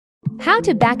How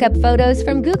to back up photos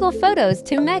from Google Photos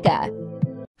to Mega.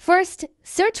 First,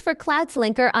 search for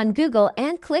Cloudslinker on Google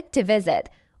and click to visit,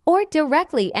 or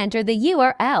directly enter the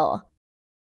URL.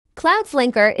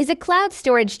 Cloudslinker is a cloud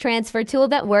storage transfer tool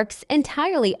that works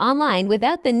entirely online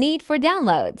without the need for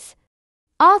downloads.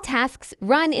 All tasks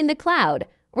run in the cloud,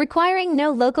 requiring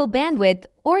no local bandwidth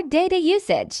or data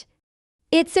usage.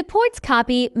 It supports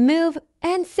copy, move,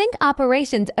 and sync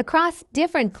operations across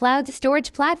different cloud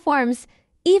storage platforms,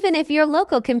 even if your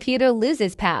local computer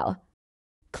loses power.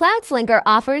 Cloudslinker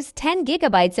offers 10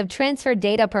 gigabytes of transfer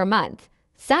data per month.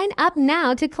 Sign up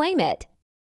now to claim it.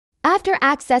 After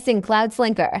accessing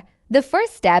Cloudslinker, the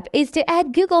first step is to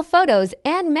add Google Photos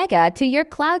and Mega to your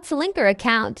Cloudslinker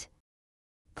account.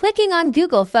 Clicking on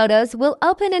Google Photos will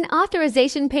open an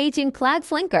authorization page in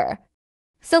Cloudslinker.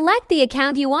 Select the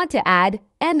account you want to add,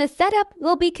 and the setup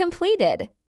will be completed.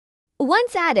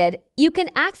 Once added, you can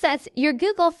access your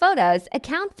Google Photos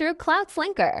account through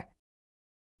Cloudslinker.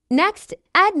 Next,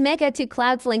 add Mega to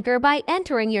Cloudslinker by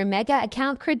entering your Mega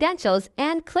account credentials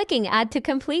and clicking Add to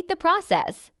complete the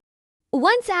process.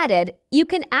 Once added, you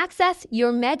can access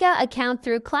your Mega account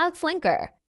through Cloudslinker.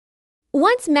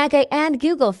 Once Mega and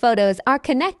Google Photos are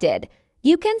connected,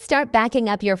 you can start backing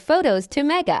up your photos to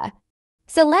Mega.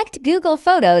 Select Google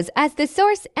Photos as the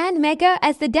source and Mega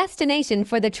as the destination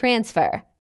for the transfer.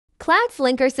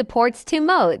 Cloudslinker supports two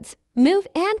modes, Move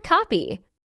and Copy.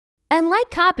 Unlike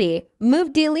Copy,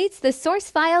 Move deletes the source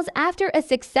files after a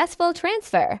successful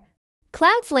transfer.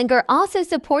 Cloudslinker also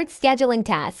supports scheduling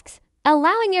tasks,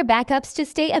 allowing your backups to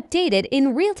stay updated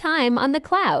in real time on the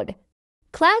cloud.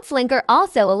 Cloudslinker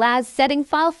also allows setting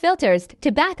file filters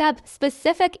to back up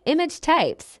specific image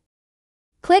types.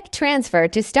 Click Transfer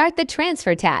to start the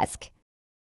transfer task.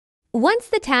 Once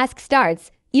the task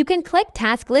starts, you can click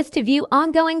Task List to view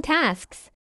ongoing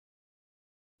tasks.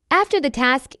 After the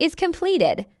task is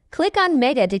completed, click on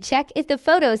Mega to check if the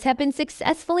photos have been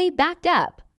successfully backed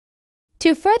up.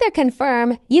 To further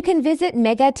confirm, you can visit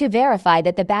Mega to verify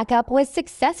that the backup was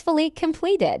successfully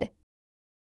completed.